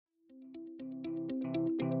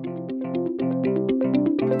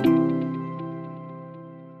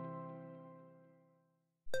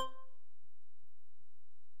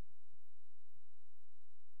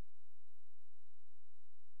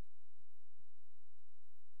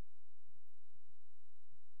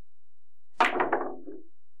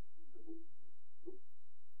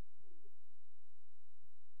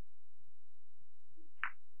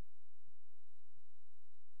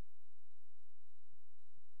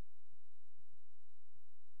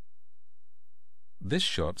This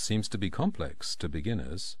shot seems to be complex to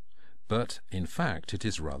beginners, but in fact it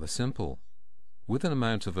is rather simple. With an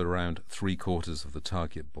amount of around 3/4 of the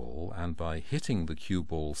target ball, and by hitting the cue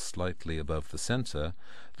ball slightly above the center,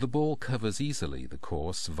 the ball covers easily the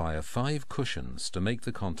course via 5 cushions to make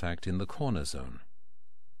the contact in the corner zone.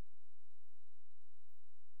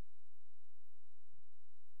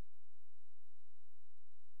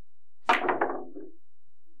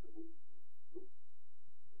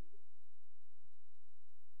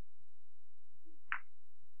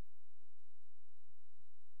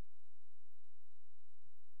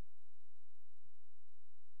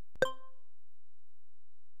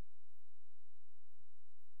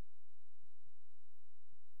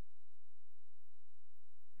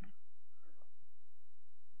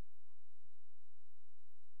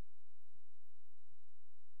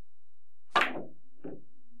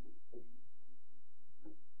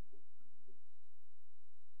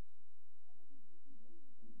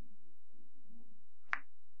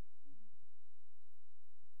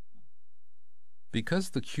 Because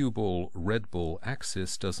the cue ball red ball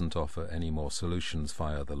axis doesn't offer any more solutions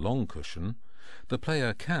via the long cushion, the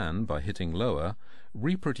player can, by hitting lower,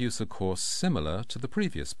 reproduce a course similar to the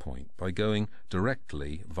previous point by going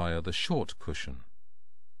directly via the short cushion.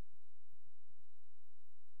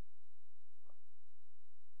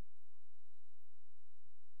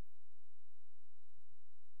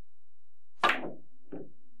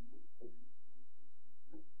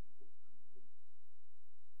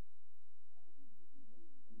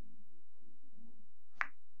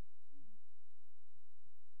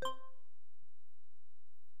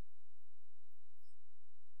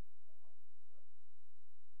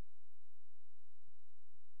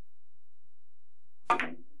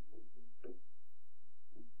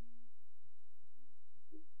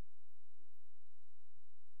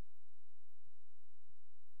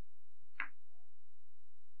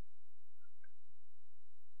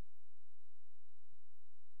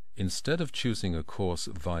 Instead of choosing a course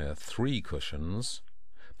via 3 cushions,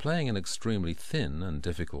 playing an extremely thin and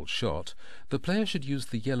difficult shot, the player should use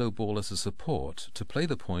the yellow ball as a support to play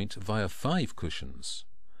the point via 5 cushions.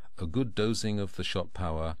 A good dosing of the shot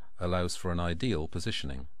power allows for an ideal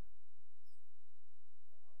positioning.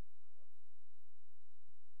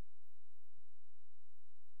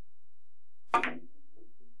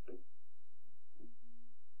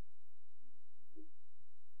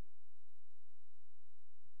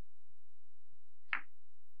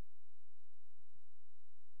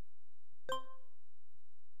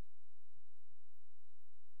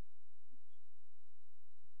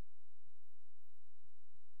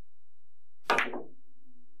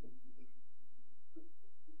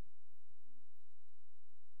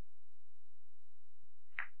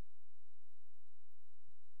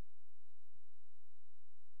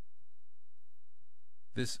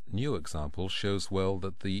 This new example shows well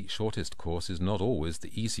that the shortest course is not always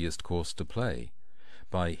the easiest course to play.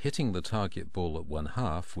 By hitting the target ball at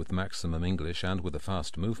 1/2 with maximum English and with a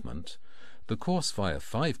fast movement, the course via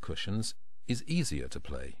 5 cushions is easier to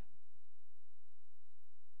play.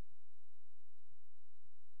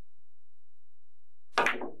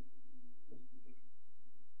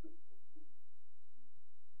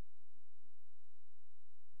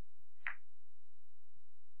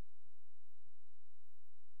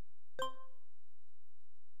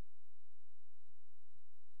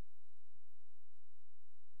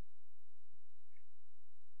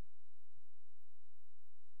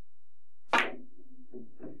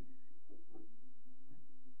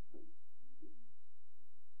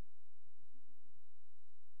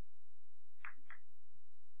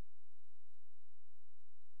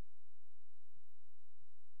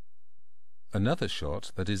 Another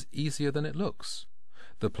shot that is easier than it looks.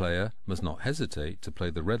 The player must not hesitate to play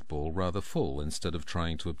the red ball rather full instead of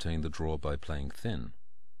trying to obtain the draw by playing thin.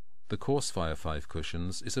 The course via 5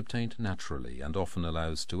 cushions is obtained naturally and often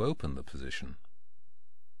allows to open the position.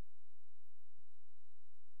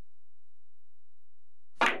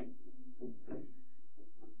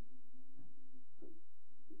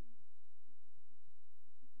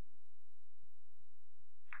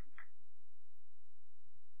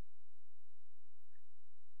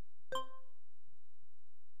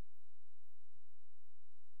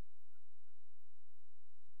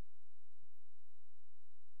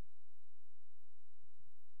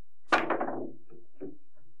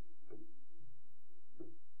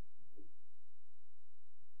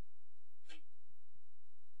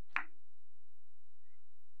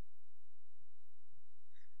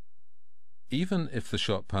 Even if the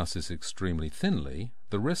shot passes extremely thinly,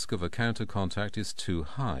 the risk of a counter contact is too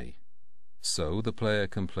high. So the player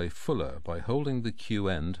can play fuller by holding the cue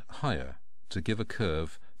end higher to give a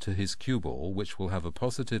curve to his cue ball which will have a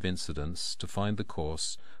positive incidence to find the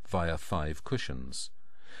course via 5 cushions.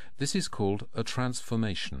 This is called a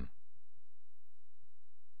transformation.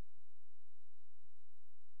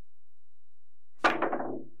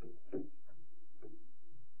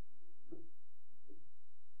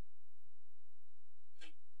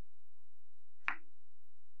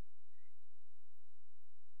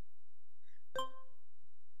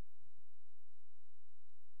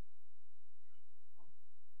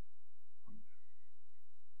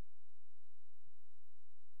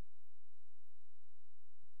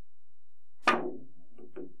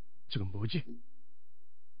 지금 뭐지?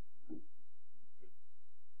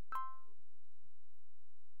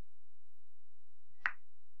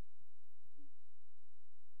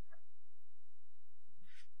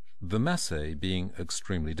 The masse being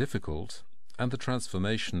extremely difficult, and the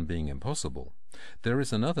transformation being impossible, there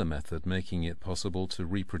is another method making it possible to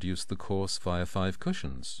reproduce the course via 5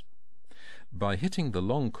 cushions. By hitting the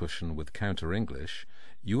long cushion with counter English,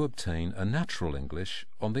 you obtain a natural English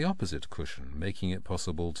on the opposite cushion, making it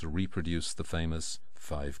possible to reproduce the famous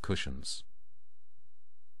 5 cushions.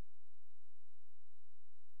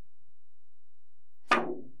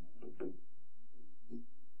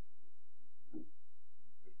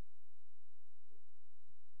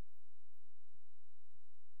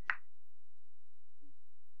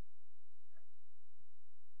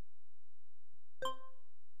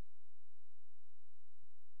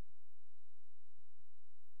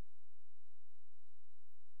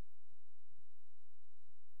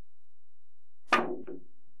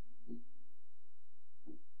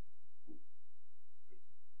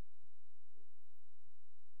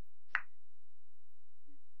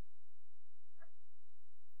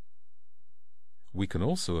 We can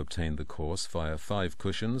also obtain the course via 5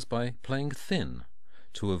 cushions by playing thin,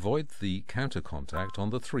 to avoid the counter contact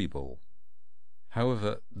on the 3 ball.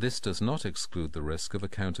 However, this does not exclude the risk of a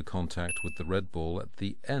counter contact with the red ball at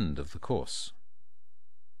the end of the course.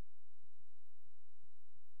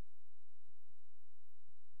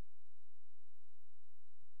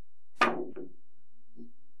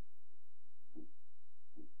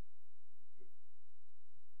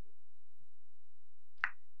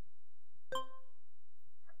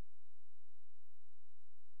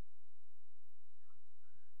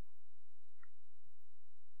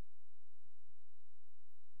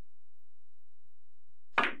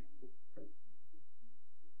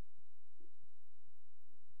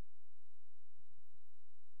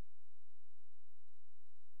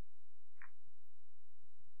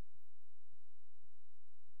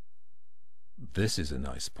 This is a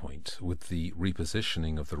nice point, with the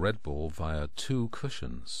repositioning of the red ball via 2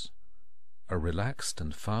 cushions. A relaxed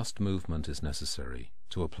and fast movement is necessary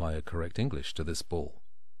to apply a correct English to this ball.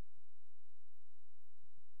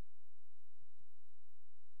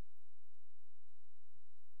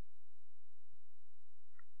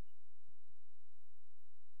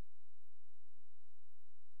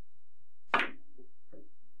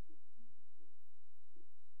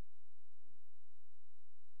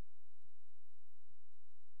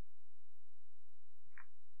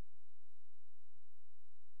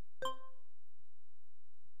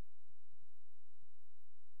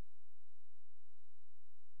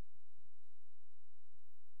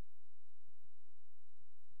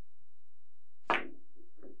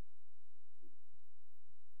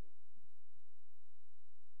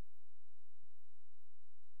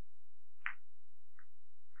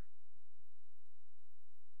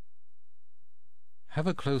 Have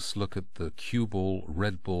a close look at the cue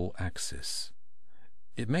ball-red ball axis.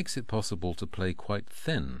 It makes it possible to play quite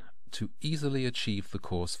thin to easily achieve the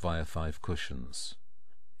course via 5 cushions.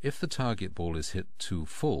 If the target ball is hit too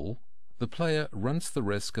full, the player runs the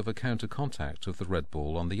risk of a counter contact of the red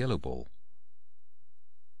ball on the yellow ball.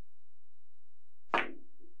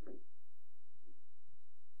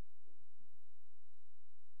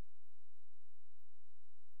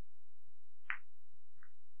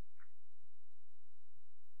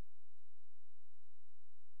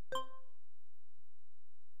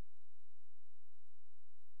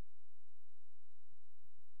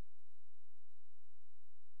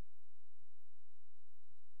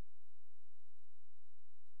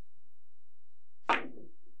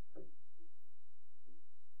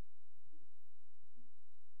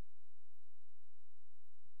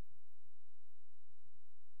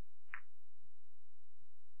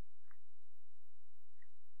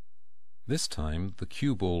 This time the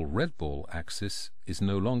cue ball-red ball axis is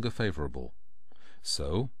no longer favorable,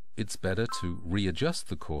 so it's better to readjust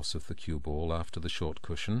the course of the cue ball after the short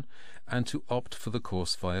cushion and to opt for the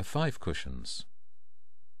course via 5 cushions.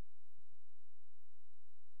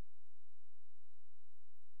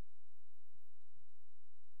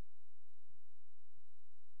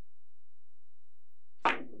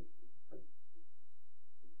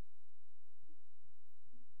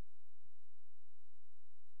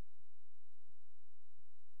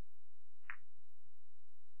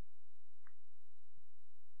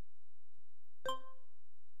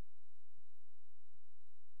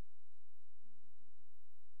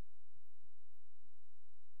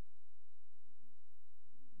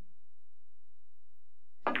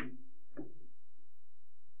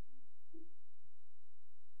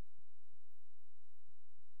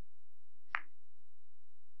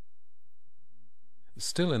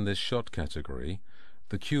 Still in this shot category,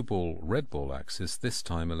 the cue ball red ball axis this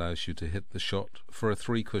time allows you to hit the shot for a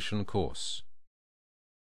 3-cushion course.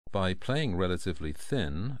 By playing relatively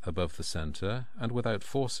thin above the center and without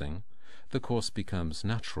forcing, the course becomes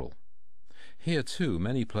natural. Here too,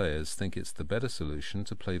 many players think it's the better solution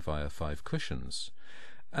to play via 5 cushions,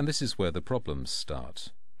 and this is where the problems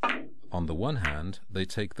start. On the one hand, they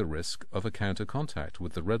take the risk of a counter contact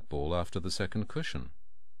with the red ball after the second cushion.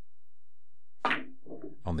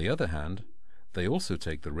 On the other hand, they also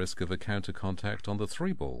take the risk of a counter contact on the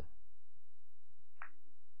 3 ball.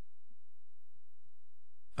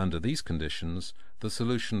 Under these conditions, the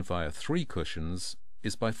solution via 3 cushions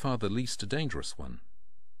is by far the least dangerous one.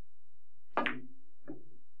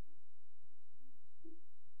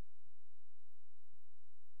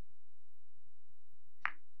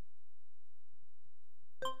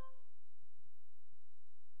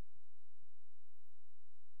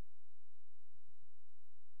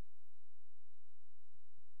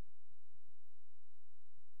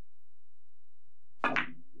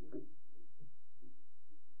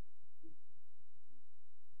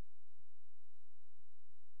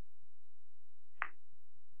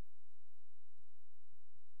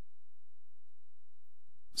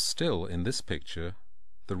 Still, in this picture,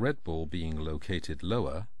 the red ball being located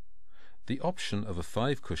lower, the option of a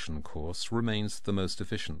 5-cushion course remains the most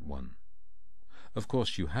efficient one. Of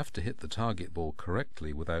course, you have to hit the target ball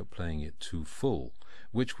correctly without playing it too full,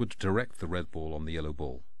 which would direct the red ball on the yellow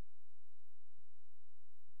ball.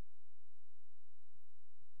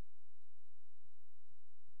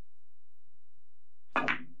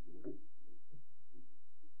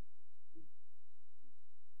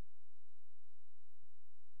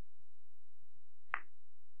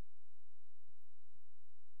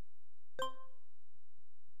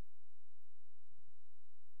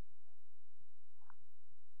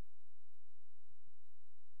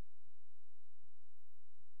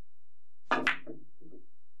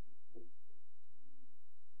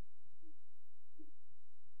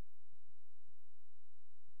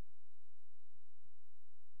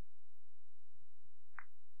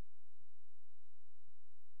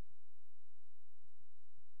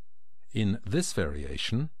 In this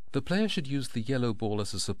variation, the player should use the yellow ball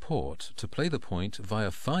as a support to play the point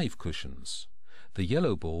via 5 cushions. The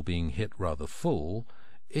yellow ball being hit rather full,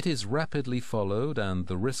 it is rapidly followed and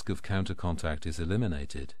the risk of counter contact is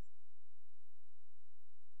eliminated.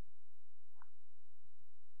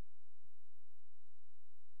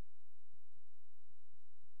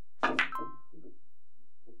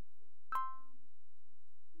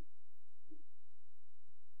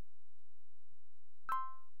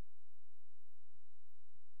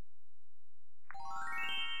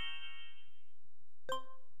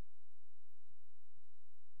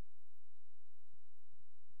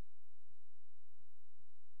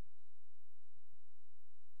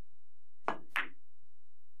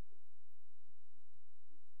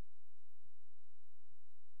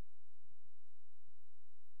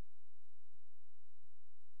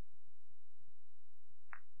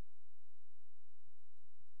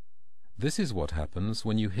 This is what happens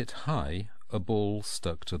when you hit high a ball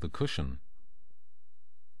stuck to the cushion.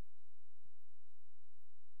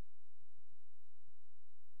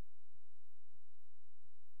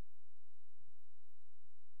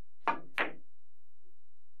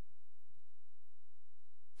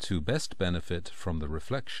 To best benefit from the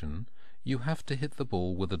reflection, you have to hit the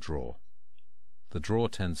ball with a draw. The draw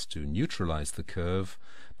tends to neutralize the curve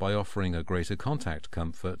by offering a greater contact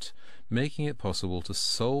comfort, making it possible to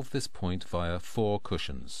solve this point via 4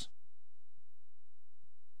 cushions.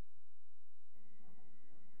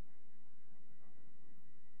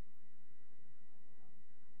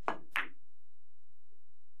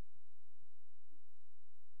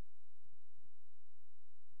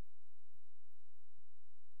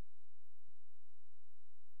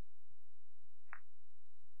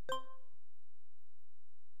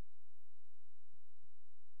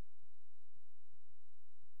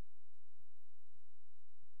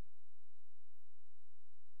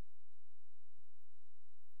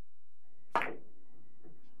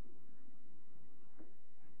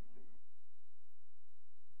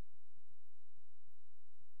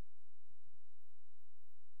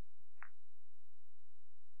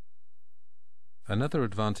 Another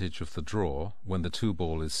advantage of the draw when the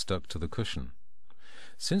 2-ball is stuck to the cushion.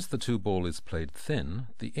 Since the 2-ball is played thin,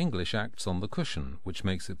 the English acts on the cushion, which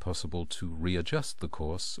makes it possible to readjust the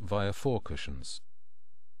course via 4 cushions.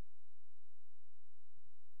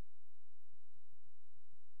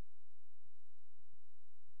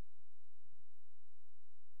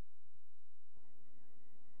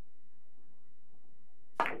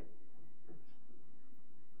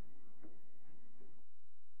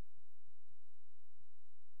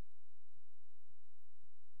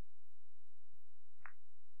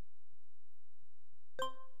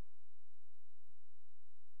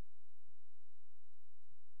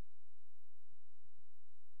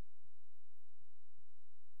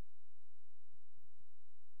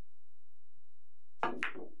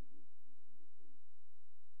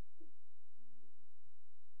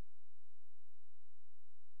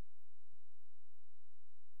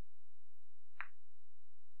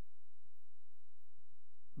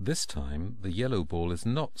 This time the yellow ball is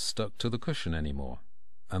not stuck to the cushion anymore,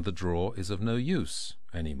 and the draw is of no use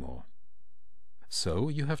anymore. So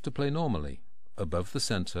you have to play normally, above the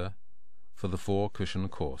center, for the 4-cushion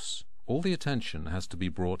course. All the attention has to be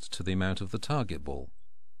brought to the amount of the target ball.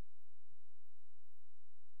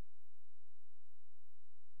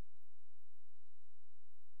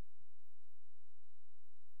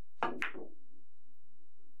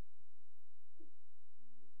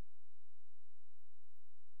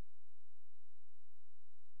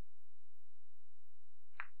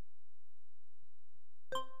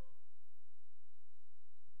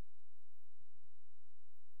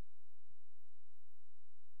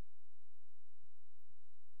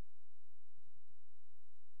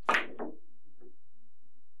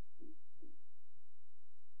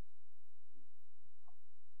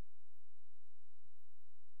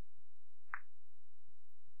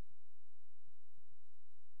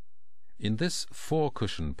 In this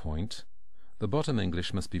 4-cushion point, the bottom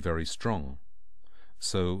English must be very strong,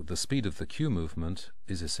 so the speed of the cue movement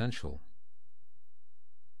is essential.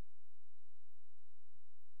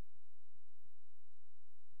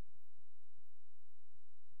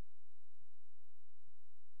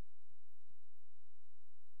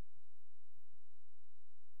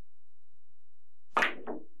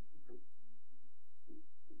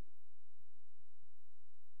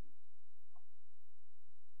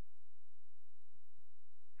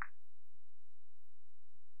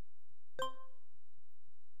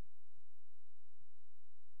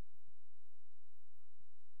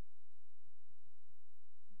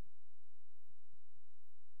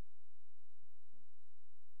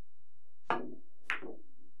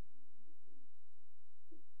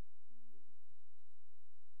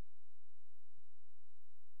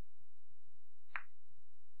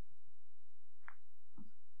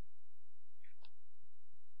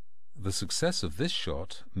 The success of this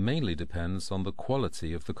shot mainly depends on the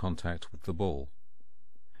quality of the contact with the ball.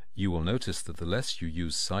 You will notice that the less you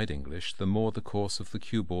use side English, the more the course of the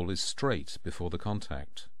cue ball is straight before the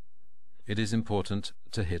contact. It is important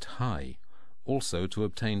to hit high, also to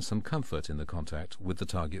obtain some comfort in the contact with the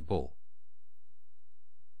target ball.